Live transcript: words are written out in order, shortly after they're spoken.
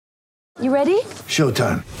You ready?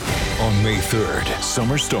 Showtime. On May 3rd,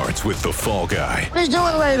 summer starts with The Fall Guy. Let's do it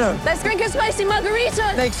later. Let's drink a spicy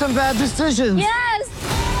margarita. Make some bad decisions. Yes!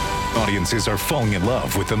 Audiences are falling in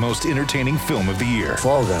love with the most entertaining film of the year.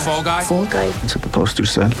 Fall Guy. Fall Guy? Fall guy. That's what the poster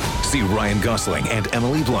said. See Ryan Gosling and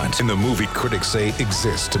Emily Blunt in the movie critics say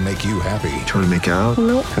exists to make you happy. Trying to make it out?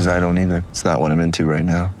 Nope. Because I don't either. It's not what I'm into right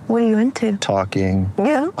now. What are you into? Talking.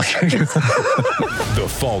 Yeah. The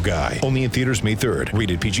Fall Guy. Only in theaters May 3rd.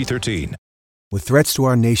 Rated PG-13. With threats to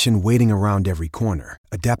our nation waiting around every corner,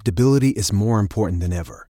 adaptability is more important than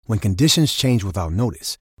ever. When conditions change without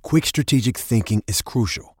notice, quick strategic thinking is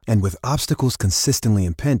crucial. And with obstacles consistently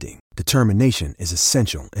impending, determination is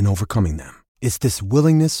essential in overcoming them. It's this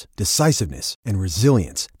willingness, decisiveness, and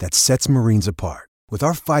resilience that sets Marines apart. With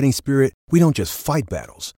our fighting spirit, we don't just fight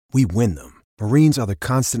battles, we win them. Marines are the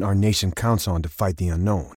constant our nation counts on to fight the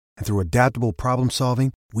unknown. And through adaptable problem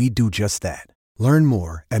solving, we do just that. Learn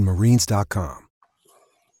more at marines.com.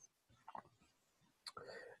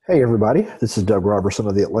 Hey everybody, this is Doug Robertson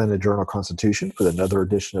of the Atlanta Journal-Constitution with another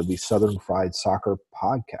edition of the Southern Fried Soccer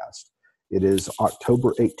Podcast. It is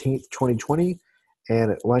October 18th, 2020,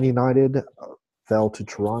 and Atlanta United fell to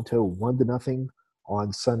Toronto 1-0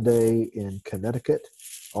 on Sunday in Connecticut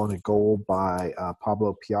on a goal by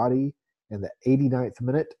Pablo Piatti in the 89th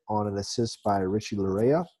minute on an assist by Richie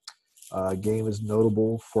Laryea. Game is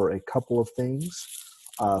notable for a couple of things.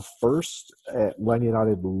 First, Atlanta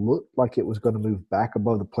United looked like it was going to move back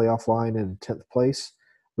above the playoff line in 10th place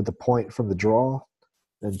with a point from the draw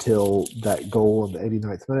until that goal in the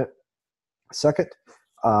 89th minute. Second,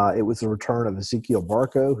 it was the return of Ezequiel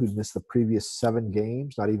Barco, who'd missed the previous 7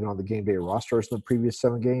 games, not even on the game day rosters in the previous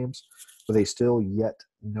 7 games, with a still yet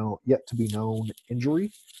to be known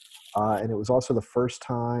injury. And it was also the first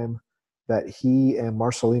time that he and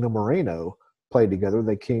Marcelino Moreno played together.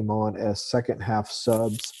 They came on as second-half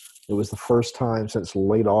subs. It was the first time since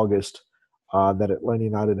late August that Atlanta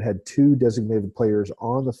United had 2 designated players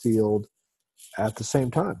on the field at the same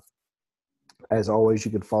time. As always,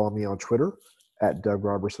 you can follow me on Twitter at Doug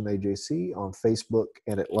Robertson AJC, on Facebook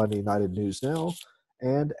and Atlanta United News Now.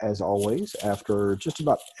 And as always, after just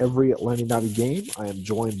about every Atlanta United game, I am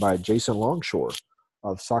joined by Jason Longshore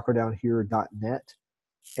of SoccerDownHere.net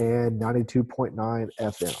and 92.9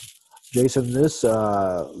 FM. Jason, this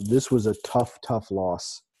was a tough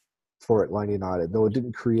loss for Atlanta United. Though it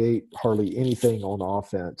didn't create hardly anything on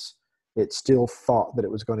offense, it still thought that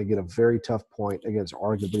it was going to get a very tough point against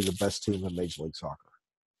arguably the best team in Major League Soccer.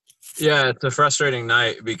 Yeah, it's a frustrating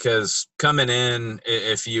night because coming in,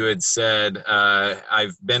 if you had said,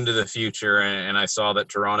 I've been to the future and I saw that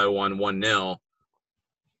Toronto won 1-0,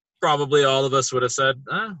 probably all of us would have said,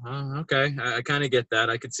 okay, I kind of get that.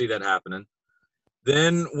 I could see that happening.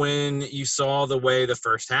 Then when you saw the way the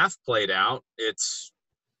first half played out,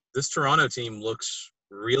 this Toronto team looks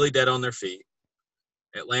really dead on their feet.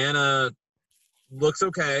 Atlanta looks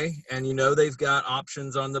okay, and they've got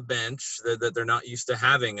options on the bench that they're not used to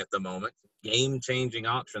having at the moment, game-changing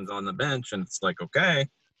options on the bench, and it's like, okay, it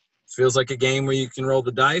feels like a game where you can roll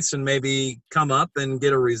the dice and maybe come up and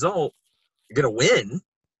get a result, get a win.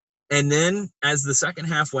 And then as the second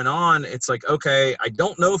half went on, it's like, okay, I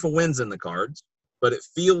don't know if a win's in the cards, but it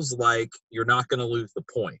feels like you're not going to lose the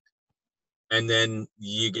point. And then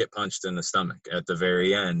you get punched in the stomach at the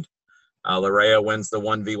very end. Laryea wins the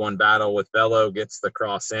 1v1 battle with Bello, gets the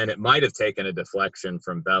cross in. It might have taken a deflection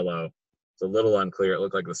from Bello. It's a little unclear. It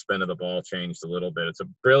looked like the spin of the ball changed a little bit. It's a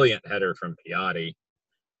brilliant header from Piatti.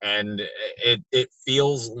 And it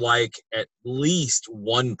feels like at least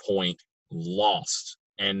 1 point lost.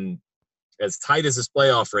 And as tight as this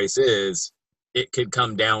playoff race is, it could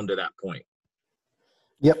come down to that point.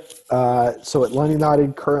 Yep. So Atlanta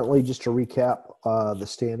United currently, just to recap the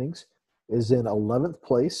standings, is in 11th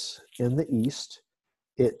place in the East.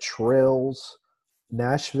 It trails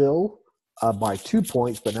Nashville by 2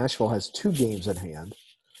 points, but Nashville has 2 games in hand.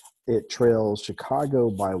 It trails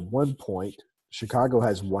Chicago by 1 point. Chicago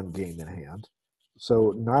has 1 game in hand.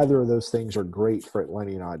 So neither of those things are great for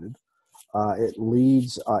Atlanta United. It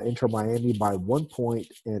leads Inter Miami by 1 point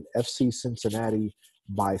and FC Cincinnati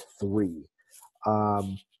by 3.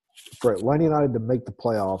 For Atlanta United to make the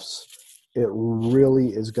playoffs, it really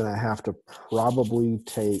is going to have to probably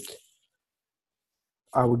take,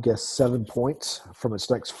 I would guess, 7 points from its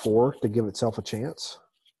next 4 to give itself a chance.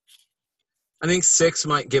 I think 6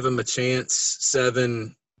 might give them a chance.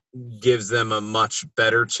 7 gives them a much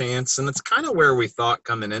better chance. And it's kind of where we thought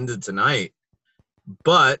coming into tonight.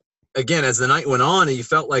 But, again, as the night went on, you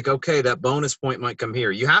felt like, okay, that bonus point might come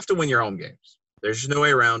here. You have to win your home games. There's just no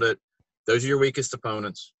way around it. Those are your weakest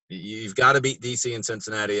opponents. You've got to beat DC and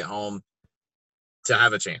Cincinnati at home. to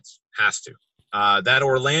have a chance. Has to. That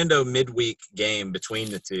Orlando midweek game between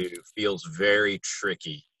the two feels very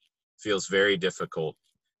tricky, feels very difficult.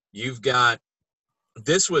 You've got –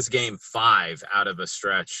 this was game 5 out of a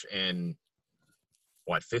stretch in,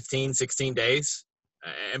 15, 16 days?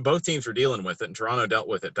 And both teams were dealing with it, and Toronto dealt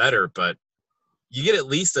with it better, but you get at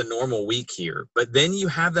least a normal week here. But then you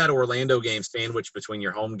have that Orlando game sandwiched between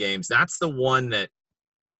your home games. That's the one that,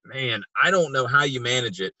 man, I don't know how you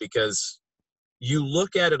manage it, because you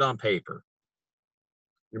look at it on paper.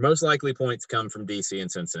 Your most likely points come from DC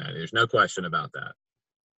and Cincinnati. There's no question about that.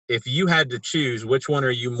 If you had to choose which one are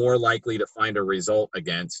you more likely to find a result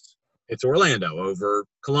against, it's Orlando over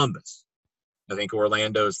Columbus. I think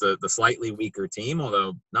Orlando's the slightly weaker team,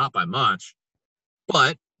 although not by much.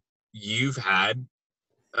 But you've had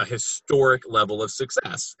a historic level of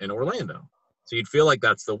success in Orlando. So you'd feel like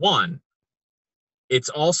that's the one. It's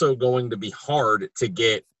also going to be hard to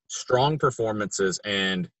get strong performances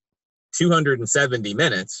and 270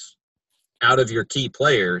 minutes out of your key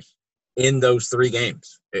players in those 3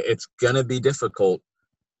 games. It's going to be difficult.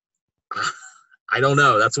 I don't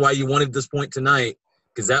know. That's why you wanted this point tonight,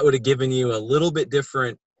 because that would have given you a little bit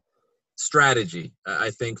different strategy, I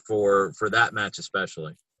think, for that match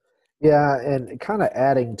especially. Yeah, and kind of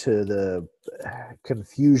adding to the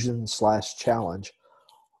confusion/challenge,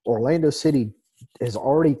 Orlando City has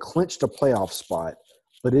already clinched a playoff spot,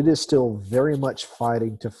 but it is still very much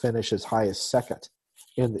fighting to finish as high as second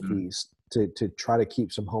in the East to try to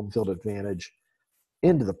keep some home field advantage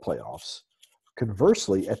into the playoffs.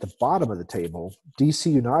 Conversely, at the bottom of the table,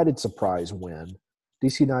 DC United surprise win.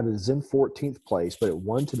 DC United is in 14th place, but it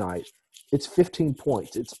won tonight. It's 15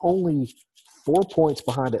 points. It's only 4 points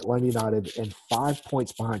behind Atlanta United and 5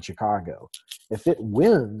 points behind Chicago. If it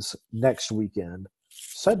wins next weekend,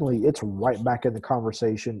 suddenly it's right back in the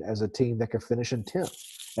conversation as a team that could finish in 10th.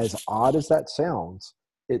 As odd as that sounds,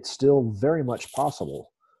 it's still very much possible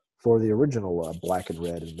for the original black and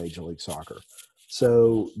red in Major League Soccer.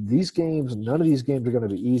 So these games, none of these games are going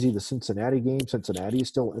to be easy. The Cincinnati game, Cincinnati is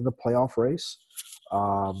still in the playoff race.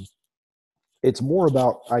 It's more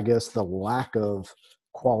about, I guess, the lack of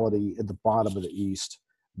quality at the bottom of the East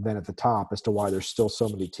than at the top as to why there's still so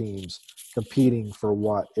many teams competing for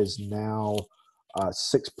what is now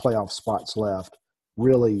 6 playoff spots left.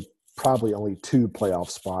 Really, probably only 2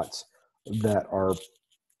 playoff spots that are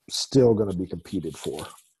still going to be competed for.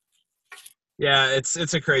 Yeah,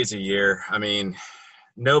 it's a crazy year. I mean,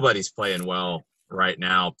 nobody's playing well right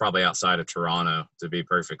now, probably outside of Toronto, to be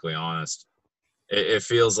perfectly honest. It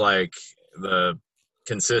feels like the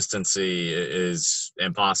consistency is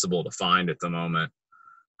impossible to find at the moment,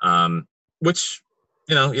 which,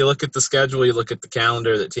 you look at the schedule, you look at the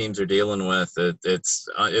calendar that teams are dealing with,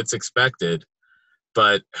 it's expected.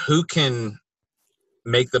 But who can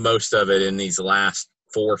make the most of it in these last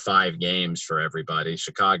 4 or 5 games for everybody?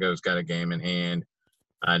 Chicago's got a game in hand.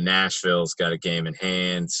 Nashville's got a game in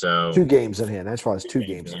hand. So 2 games in hand. That's why it's 2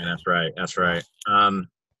 games in hand. That's right.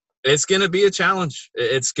 It's going to be a challenge.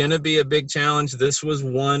 It's going to be a big challenge. This was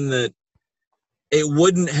one that it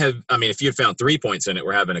wouldn't have – I mean, if you had found 3 points in it,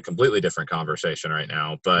 we're having a completely different conversation right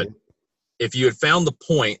now. But if you had found the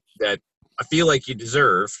point that I feel like you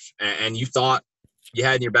deserved and you thought you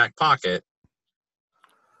had in your back pocket,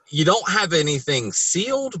 you don't have anything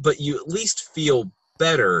sealed, but you at least feel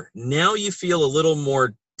better. Now you feel a little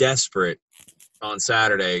more desperate on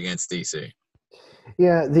Saturday against DC.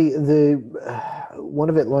 Yeah, the one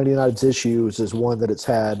of Atlanta United's issues is one that it's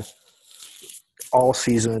had all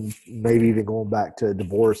season, maybe even going back to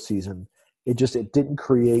DeBoer's season. It didn't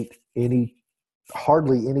create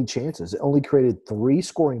hardly any chances. It only created 3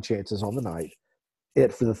 scoring chances on the night.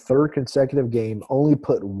 It, for the 3rd consecutive game, only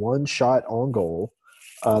put 1 shot on goal.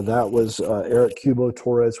 That was Eric Cubo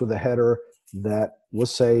Torres with a header that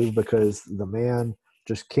was saved because the man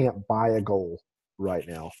just can't buy a goal right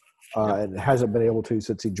now. And hasn't been able to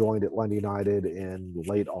since he joined Atlanta United in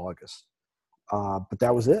late August. But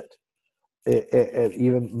that was it.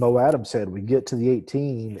 Even Mo Adams said, we get to the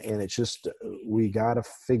 18 and it's just we got to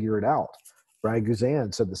figure it out. Brad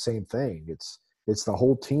Guzan said the same thing. It's the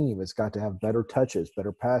whole team. It's got to have better touches,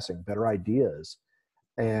 better passing, better ideas.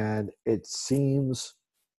 And it seems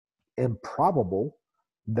improbable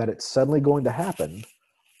that it's suddenly going to happen,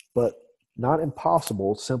 but not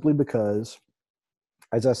impossible simply because,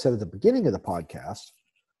 as I said at the beginning of the podcast,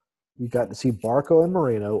 you got to see Barco and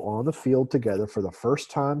Moreno on the field together for the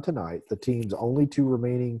first time tonight. The team's only 2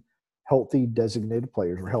 remaining healthy designated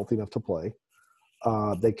players were healthy enough to play.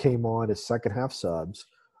 They came on as second-half subs.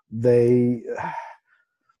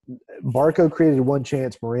 Barco created 1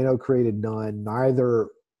 chance. Moreno created none. Neither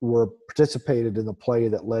were participated in the play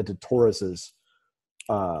that led to Torres's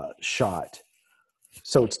shot.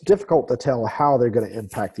 So it's difficult to tell how they're going to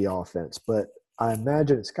impact the offense, but I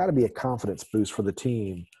imagine it's got to be a confidence boost for the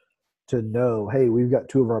team to know, hey, we've got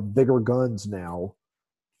two of our bigger guns now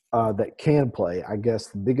that can play. I guess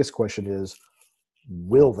the biggest question is,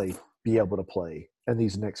 will they be able to play in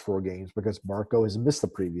these next 4 games? Because Barco has missed the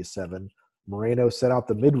previous 7. Moreno set out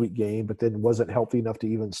the midweek game, but then wasn't healthy enough to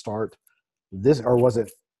even start this, or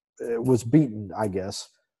was beaten, I guess,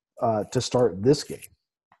 to start this game.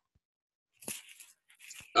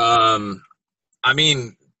 I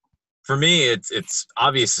mean, for me, it's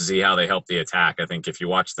obvious to see how they help the attack. I think if you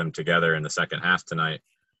watch them together in the second half tonight,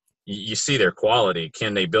 you see their quality.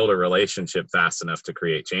 Can they build a relationship fast enough to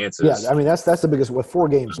create chances? Yeah, I mean, that's the biggest. With 4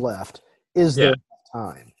 games left, is there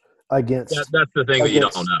time against? That's the thing that you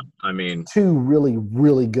don't know. I mean, 2 really,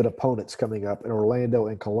 really good opponents coming up in Orlando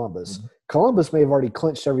and Columbus. Mm-hmm. Columbus may have already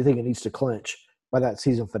clinched everything it needs to clinch by that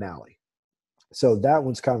season finale. So that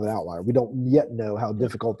one's kind of an outlier. We don't yet know how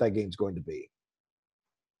difficult that game's going to be.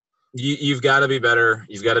 You've got to be better.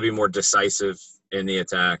 You've got to be more decisive in the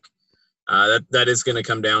attack. That is going to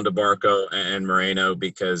come down to Barco and Moreno,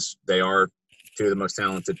 because they are 2 of the most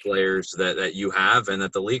talented players that you have and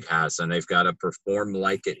that the league has, and they've got to perform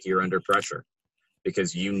like it here under pressure,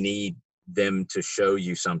 because you need them to show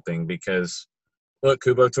you something. Because, look,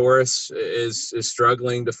 Cubo Torres is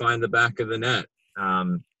struggling to find the back of the net.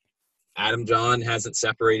 Adam John hasn't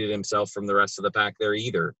separated himself from the rest of the pack there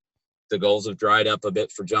either. The goals have dried up a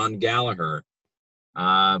bit for John Gallagher.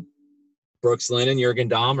 Brooks Lennon, Jurgen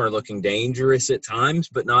Damm are looking dangerous at times,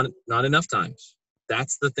 but not enough times.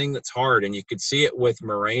 That's the thing that's hard, and you could see it with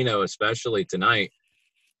Moreno, especially tonight.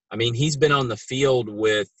 I mean, he's been on the field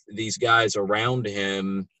with these guys around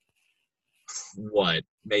him,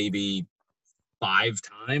 maybe 5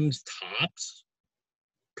 times tops,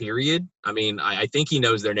 period. I mean, I think he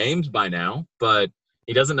knows their names by now, but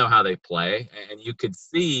he doesn't know how they play. And you could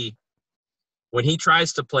see when he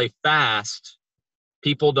tries to play fast,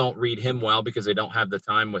 people don't read him well because they don't have the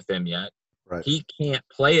time with him yet. Right. He can't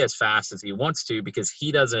play as fast as he wants to because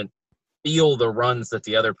he doesn't feel the runs that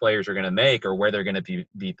the other players are going to make or where they're going to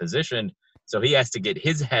be positioned. So he has to get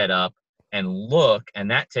his head up and look, and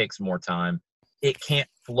that takes more time. It can't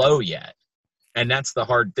flow yet. And that's the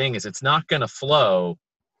hard thing, is it's not going to flow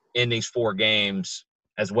in these 4 games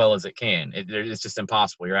as well as it can. It's just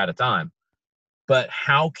impossible. You're out of time. But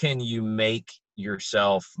how can you make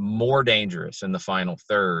yourself more dangerous in the final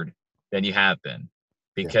third than you have been?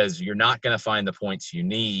 Because you're not going to find the points you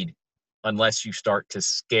need unless you start to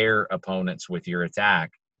scare opponents with your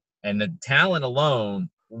attack. And the talent alone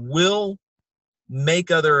will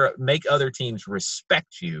make other teams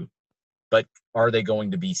respect you, but are they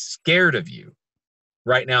going to be scared of you?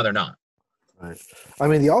 Right now, they're not. Right. I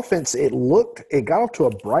mean, the offense, it got off to a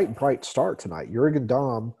bright start tonight. Jurgen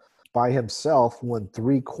Damm by himself won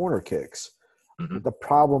 3 corner kicks. Mm-hmm. The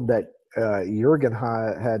problem that Jurgen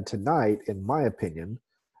had tonight, in my opinion,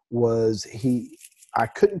 was I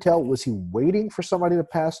couldn't tell, was he waiting for somebody to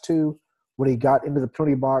pass to when he got into the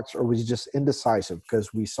penalty box, or was he just indecisive?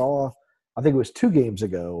 Because we saw, I think it was 2 games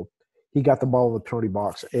ago, he got the ball in the penalty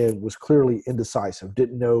box and was clearly indecisive,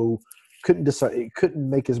 didn't know, couldn't decide, couldn't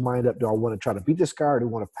make his mind up, do I want to try to beat this guy or do I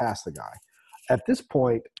want to pass the guy? At this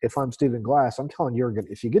point, if I'm Stephen Glass, I'm telling Jurgen,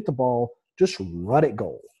 if you get the ball, just run it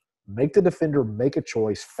goal. Make the defender make a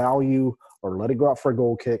choice, foul you, or let it go out for a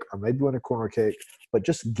goal kick, or maybe win a corner kick, but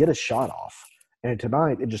just get a shot off. And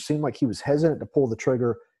tonight, it just seemed like he was hesitant to pull the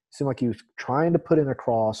trigger. It seemed like he was trying to put in a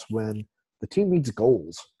cross when the team needs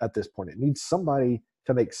goals at this point. It needs somebody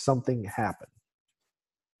to make something happen.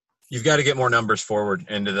 You've got to get more numbers forward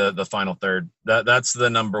into the final third. That's the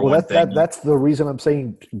number one thing. That's the reason I'm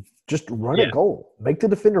saying just run a goal. Make the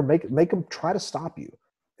defender make them try to stop you.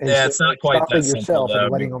 It's not quite that simple, yourself though.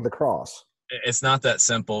 And letting on the cross. It's not that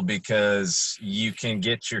simple, because you can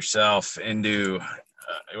get yourself into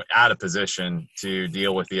out of position to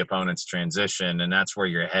deal with the opponent's transition, and that's where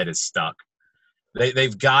your head is stuck.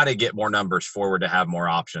 They've got to get more numbers forward to have more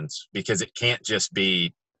options, because it can't just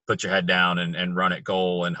be put your head down and run at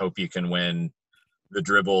goal and hope you can win the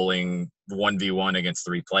dribbling 1v1 against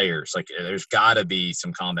 3 players. Like, there's got to be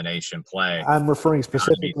some combination play. I'm referring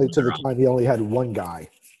specifically to the time he only had 1 guy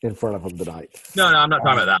in front of him tonight. No, I'm not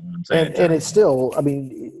talking about that one. I'm saying and it's still, I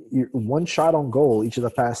mean, 1 shot on goal each of the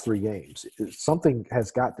past 3 games. Something has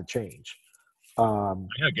got to change.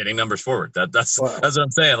 Getting numbers forward. That's what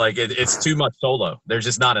I'm saying. Like, it's too much solo. There's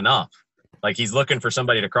just not enough. Like, he's looking for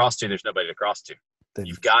somebody to cross to. There's nobody to cross to.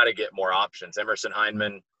 You've got to get more options. Emerson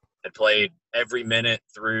Hyndman had played every minute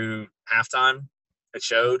through halftime. It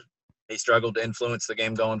showed. He struggled to influence the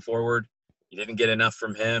game going forward. You didn't get enough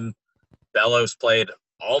from him. Bellows played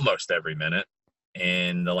almost every minute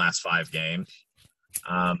in the last 5 games.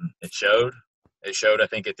 It showed. It showed, I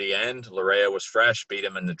think, at the end. Larea was fresh, beat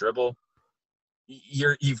him in the dribble.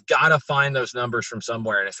 You've got to find those numbers from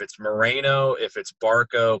somewhere. And if it's Moreno, if it's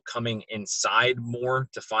Barco coming inside more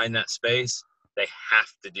to find that space, they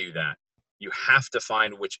have to do that. You have to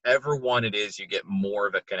find whichever one it is you get more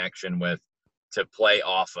of a connection with to play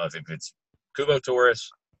off of. If it's Kubo Torres,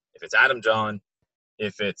 if it's Adam John,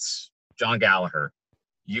 if it's John Gallagher,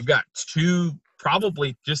 you've got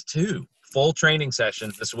probably just two full training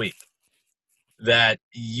sessions this week that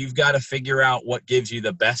you've got to figure out what gives you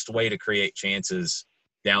the best way to create chances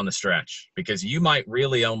down the stretch, because you might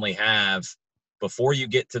really only have, before you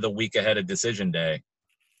get to the week ahead of decision day,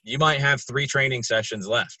 you might have 3 training sessions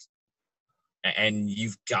left, and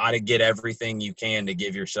you've got to get everything you can to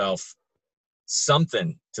give yourself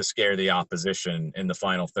something to scare the opposition in the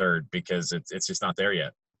final third, because it's just not there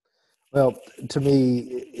yet. Well, to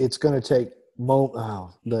me, it's going to take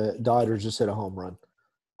the Dodgers just hit a home run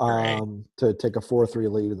to take a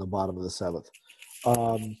 4-3 lead in the bottom of the 7th.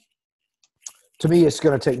 To me, it's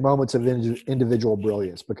going to take moments of individual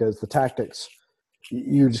brilliance, because the tactics,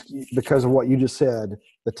 because of what you just said,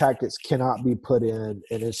 the tactics cannot be put in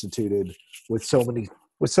and instituted with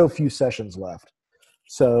so few sessions left.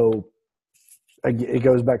 So it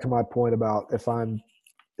goes back to my point about if I'm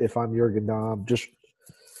Jürgen Damm, just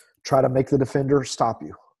try to make the defender stop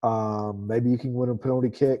you. Maybe you can win a penalty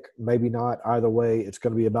kick, maybe not. Either way, it's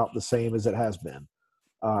going to be about the same as it has been,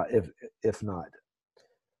 if not.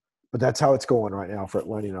 But that's how it's going right now for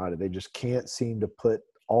Atlanta United. They just can't seem to put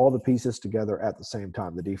all the pieces together at the same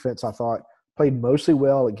time. The defense, I thought, played mostly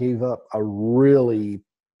well. It gave up a really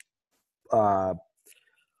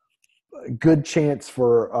good chance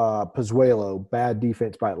for Pozuelo. Bad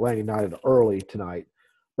defense by Atlanta United early tonight.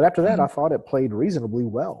 But after that, I thought it played reasonably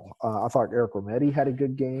well. I thought Eric Rometty had a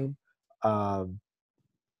good game. Miles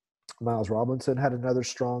Robinson had another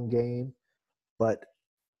strong game. But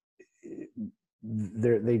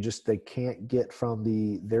they can't get from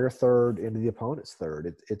their third into the opponent's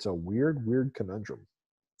third. It's a weird conundrum.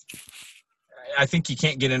 I think you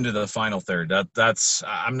can't get into the final third.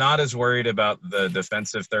 I'm not as worried about the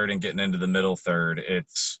defensive third and getting into the middle third.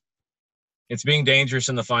 It's being dangerous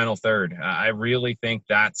in the final third. I really think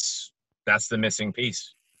that's the missing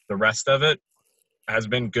piece. The rest of it has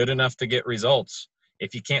been good enough to get results.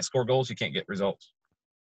 If you can't score goals, you can't get results.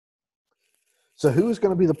 So who is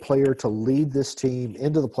going to be the player to lead this team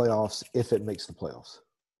into the playoffs if it makes the playoffs?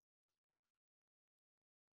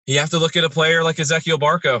 You have to look at a player like Ezequiel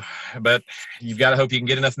Barco, but you've got to hope you can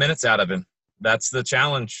get enough minutes out of him. That's the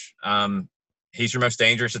challenge. He's your most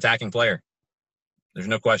dangerous attacking player. There's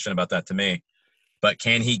no question about that to me. But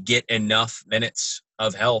can he get enough minutes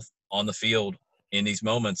of health on the field in these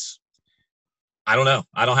moments? I don't know.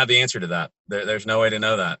 I don't have the answer to that. There's no way to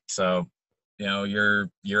know that. So, you're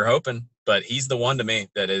hoping. But he's the one to me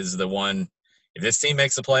that is the one. If this team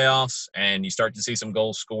makes the playoffs and you start to see some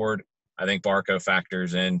goals scored, I think Barco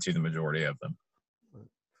factors into the majority of them.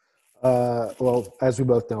 Well, as we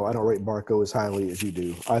both know, I don't rate Barco as highly as you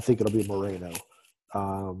do. I think it'll be Moreno.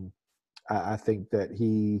 I think that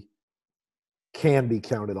he can be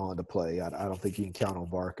counted on to play. I don't think you can count on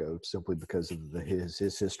Barco simply because of his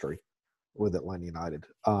history with Atlanta United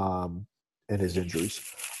and his injuries.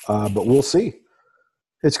 But we'll see.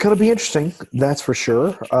 It's going to be interesting, that's for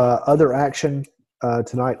sure. Other action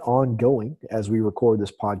tonight ongoing as we record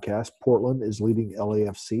this podcast. Portland is leading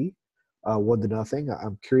LAFC 1-0.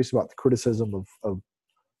 I'm curious about the criticism of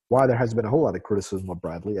why there hasn't been a whole lot of criticism of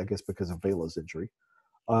Bradley, I guess because of Vela's injury.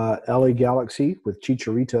 LA Galaxy with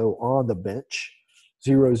Chicharito on the bench,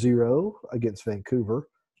 0-0 against Vancouver.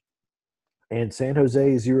 And San Jose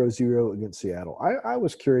 0-0 against Seattle. I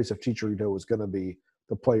was curious if Chicharito was going to be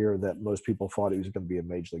the player that most people thought he was going to be in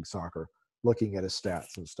Major League Soccer, looking at his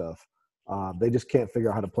stats and stuff. They just can't figure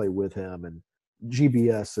out how to play with him, and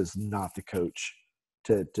GBS is not the coach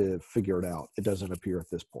to figure it out. It doesn't appear at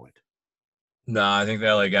this point. No, I think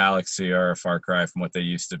the LA Galaxy are a far cry from what they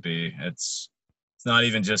used to be. It's not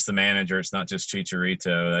even just the manager. It's not just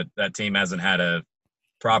Chicharito. That team hasn't had a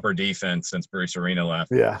proper defense since Bruce Arena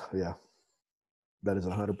left. Yeah. That is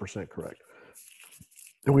 100% correct.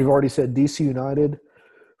 And we've already said DC United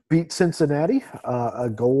beat Cincinnati. A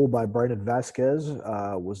goal by Brandon Vasquez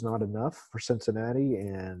was not enough for Cincinnati,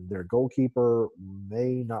 and their goalkeeper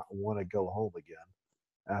may not want to go home again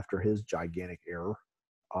after his gigantic error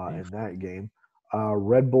in that game.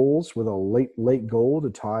 Red Bulls with a late goal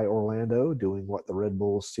to tie Orlando, doing what the Red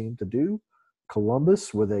Bulls seem to do.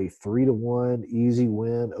 Columbus with a 3-1 easy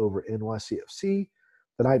win over NYCFC.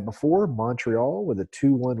 The night before, Montreal with a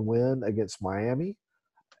 2-1 win against Miami,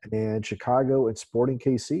 and Chicago and Sporting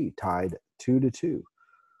KC tied 2-2.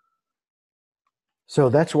 So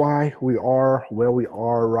that's why we are where we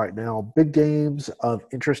are right now. Big games of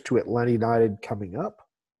interest to Atlanta United coming up.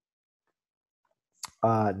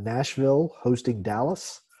 Nashville hosting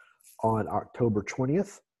Dallas on October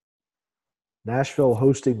 20th. Nashville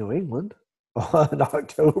hosting New England on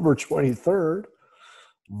October 23rd.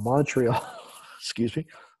 Montreal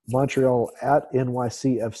at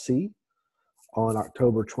NYCFC on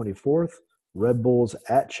October 24th. Red Bulls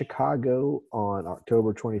at Chicago on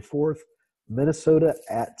October 24th. Minnesota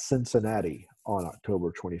at Cincinnati on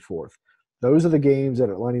October 24th. Those are the games that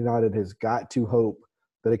Atlanta United has got to hope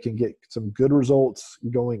that it can get some good results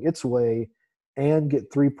going its way and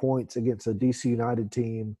get 3 points against a DC United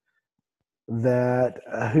team that,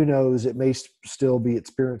 who knows, it may still be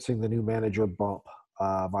experiencing the new manager bump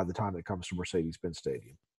by the time it comes to Mercedes-Benz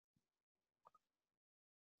Stadium.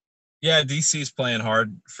 Yeah, DC's playing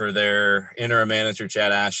hard for their interim manager,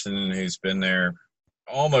 Chad Ashton, who's been there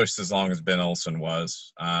almost as long as Ben Olsen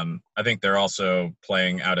was. I think they're also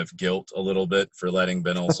playing out of guilt a little bit for letting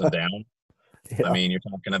Ben Olsen down. Yeah. I mean, you're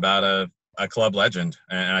talking about a club legend,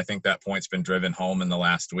 and I think that point's been driven home in the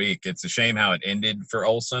last week. It's a shame how it ended for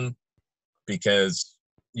Olsen because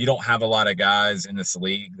you don't have a lot of guys in this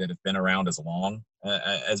league that have been around as long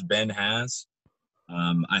as Ben has.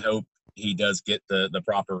 I hope he does get the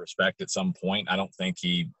proper respect at some point. I don't think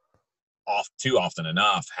he too often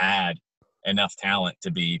enough had enough talent to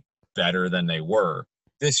be better than they were.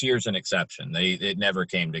 This year's an exception. It never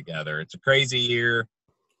came together. It's a crazy year.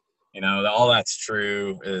 You know, all that's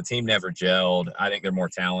true. The team never gelled. I think they're more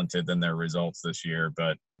talented than their results this year.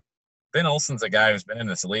 But Ben Olsen's a guy who's been in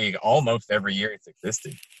this league almost every year it's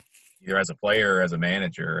existed, either as a player or as a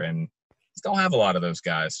manager, and just don't have a lot of those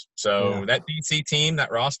guys. So that DC team, that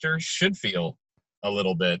roster, should feel a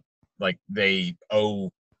little bit like they owe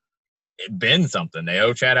Ben something. They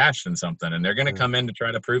owe Chad Ashton something, and they're going to come in to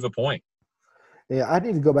try to prove a point. Yeah, I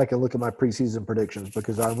need to go back and look at my preseason predictions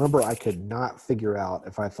because I remember I could not figure out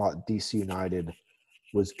if I thought DC United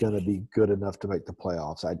was going to be good enough to make the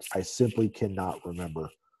playoffs. I simply cannot remember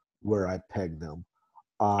where I pegged them.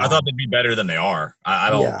 I thought they'd be better than they are. I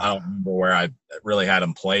don't remember where I really had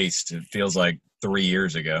them placed. It feels like 3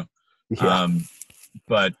 years ago. Yeah.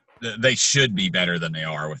 But they should be better than they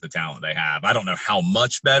are with the talent they have. I don't know how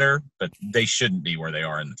much better, but they shouldn't be where they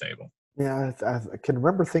are in the table. Yeah, I can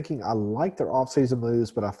remember thinking I liked their offseason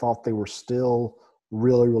moves, but I thought they were still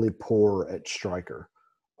really, really poor at striker,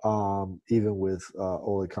 even with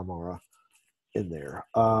Ole Kamara in there.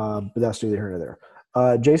 But that's neither here nor there.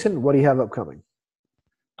 Jason, what do you have upcoming?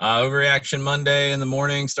 Overreaction Monday in the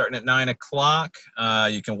morning, starting at 9 o'clock.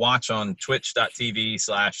 You can watch on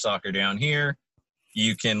twitch.tv/soccerdownhere.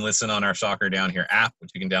 You can listen on our Soccer Down Here app,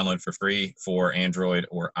 which you can download for free for Android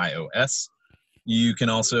or iOS. You can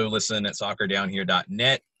also listen at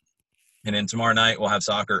soccerdownhere.net. And then tomorrow night, we'll have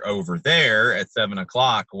soccer over there at 7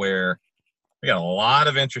 o'clock, where we got a lot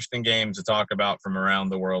of interesting games to talk about from around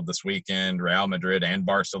the world this weekend. Real Madrid and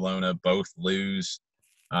Barcelona both lose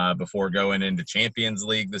before going into Champions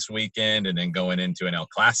League this weekend and then going into an El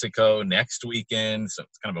Clasico next weekend. So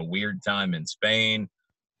it's kind of a weird time in Spain.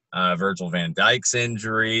 Virgil van Dijk's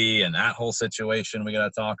injury and that whole situation we got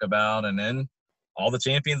to talk about. And then all the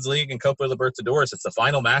Champions League and Copa Libertadores. It's the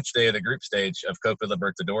final match day of the group stage of Copa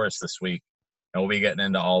Libertadores this week. And we'll be getting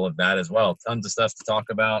into all of that as well. Tons of stuff to talk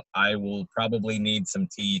about. I will probably need some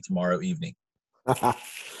tea tomorrow evening.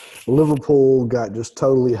 Liverpool got just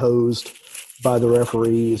totally hosed by the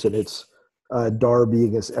referees, and it's Derby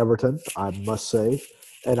against Everton, I must say.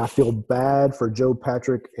 And I feel bad for Joe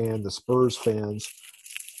Patrick and the Spurs fans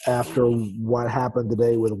after what happened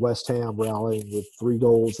today with West Ham rallying with 3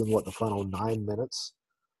 goals in the final 9 minutes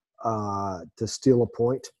to steal a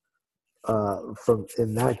point from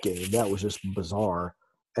in that game. That was just bizarre.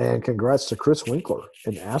 And congrats to Chris Winkler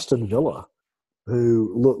and Aston Villa,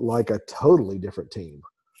 who looked like a totally different team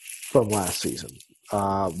from last season.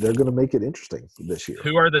 They're going to make it interesting this year.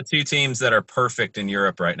 Who are the 2 teams that are perfect in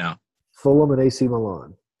Europe right now? Fulham and AC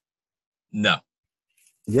Milan. No.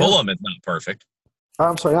 Yeah. Fulham is not perfect.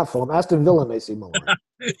 I'm sorry, not Fulham. Aston Villa and AC Milan.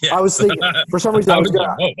 Yes. I was thinking, for some reason, I was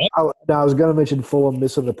going what? to mention Fulham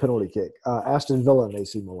missing the penalty kick. Aston Villa and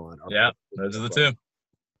AC Milan. Those are the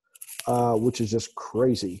 2. Which is just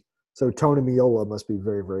crazy. So Tony Meola must be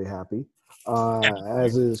very, very happy.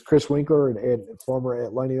 As is Chris Winkler and former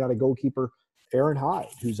Atlanta United goalkeeper Aaron Hyde,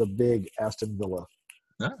 who's a big Aston Villa.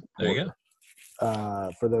 There you go.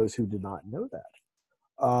 For those who did not know that.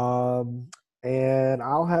 And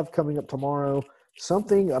I'll have coming up tomorrow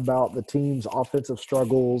something about the team's offensive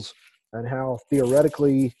struggles and how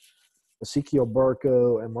theoretically Ezequiel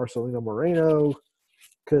Barco and Marcelino Moreno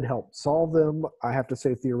could help solve them. I have to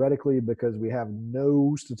say theoretically because we have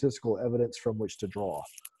no statistical evidence from which to draw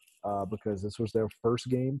because this was their first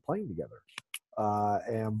game playing together.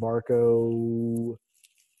 And Barco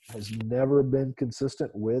has never been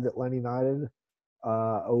consistent with Atlanta United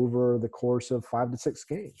over the course of 5 to 6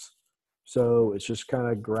 games. So it's just kind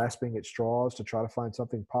of grasping at straws to try to find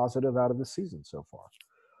something positive out of this season so far.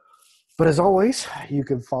 But as always, you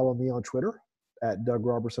can follow me on Twitter at Doug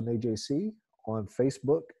Robertson AJC, on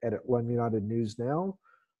Facebook at Atlanta United News Now.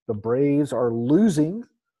 The Braves are losing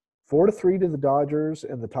 4-3 to the Dodgers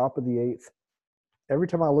in the top of the 8th. Every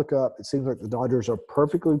time I look up, it seems like the Dodgers are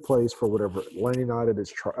perfectly placed for whatever Atlanta United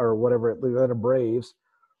is or whatever Atlanta Braves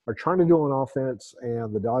are trying to do on offense,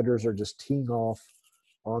 and the Dodgers are just teeing off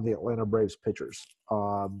on the Atlanta Braves pitchers.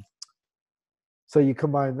 So you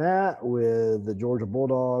combine that with the Georgia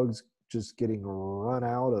Bulldogs just getting run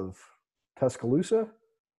out of Tuscaloosa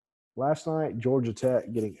last night, Georgia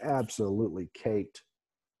Tech getting absolutely caked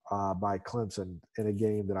by Clemson in a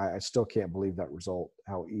game that I still can't believe that result,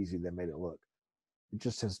 how easy they made it look. It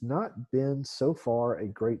just has not been so far a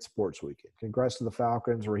great sports weekend. Congrats to the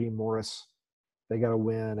Falcons, Raheem Morris. They got a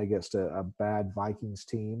win against a bad Vikings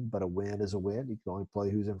team, but a win is a win. You can only play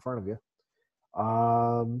who's in front of you.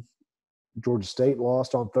 Georgia State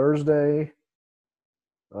lost on Thursday.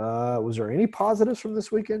 Was there any positives from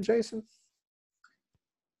this weekend, Jason?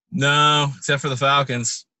 No, except for the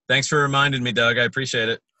Falcons. Thanks for reminding me, Doug. I appreciate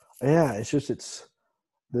it. Yeah,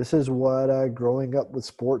 this is what growing up with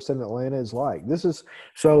sports in Atlanta is like.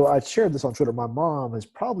 So I shared this on Twitter. My mom has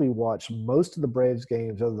probably watched most of the Braves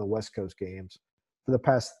games other than the West Coast games for the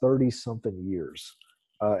past 30-something years,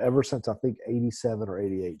 ever since I think 87 or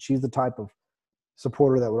 88. She's the type of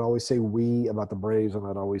supporter that would always say we about the Braves, and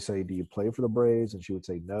I'd always say, do you play for the Braves? And she would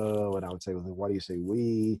say no, and I would say, well, then why do you say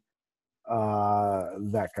we?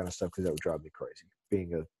 That kind of stuff, because that would drive me crazy,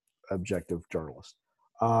 being an objective journalist.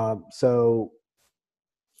 So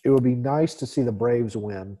it would be nice to see the Braves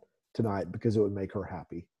win tonight because it would make her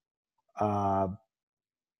happy. But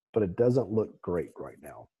it doesn't look great right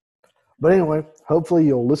now. But anyway, hopefully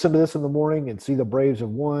you'll listen to this in the morning and see the Braves have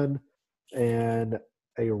won, and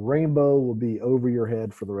a rainbow will be over your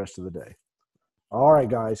head for the rest of the day. All right,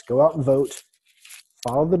 guys, go out and vote.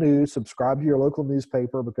 Follow the news. Subscribe to your local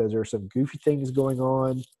newspaper because there's some goofy things going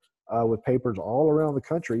on with papers all around the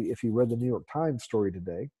country if you read the New York Times story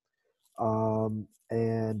today.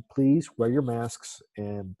 And please wear your masks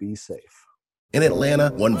and be safe. In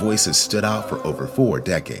Atlanta, one voice has stood out for over 4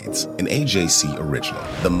 decades. An AJC original,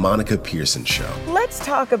 The Monica Pearson Show. Let's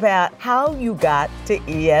talk about how you got to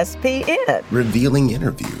ESPN. Revealing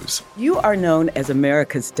interviews. You are known as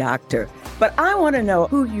America's doctor, but I want to know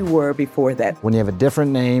who you were before that. When you have a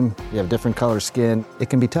different name, you have different color skin, it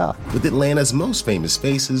can be tough. With Atlanta's most famous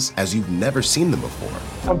faces as you've never seen them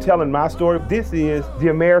before. I'm telling my story. This is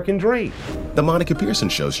the American dream. The Monica Pearson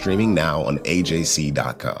Show, streaming now on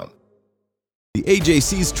AJC.com. The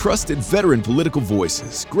AJC's trusted veteran political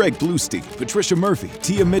voices, Greg Bluestein, Patricia Murphy,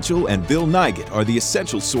 Tia Mitchell, and Bill Nygut, are the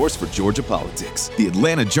essential source for Georgia politics. The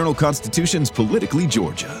Atlanta Journal-Constitution's Politically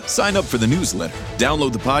Georgia. Sign up for the newsletter,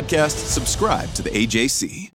 download the podcast, subscribe to the AJC.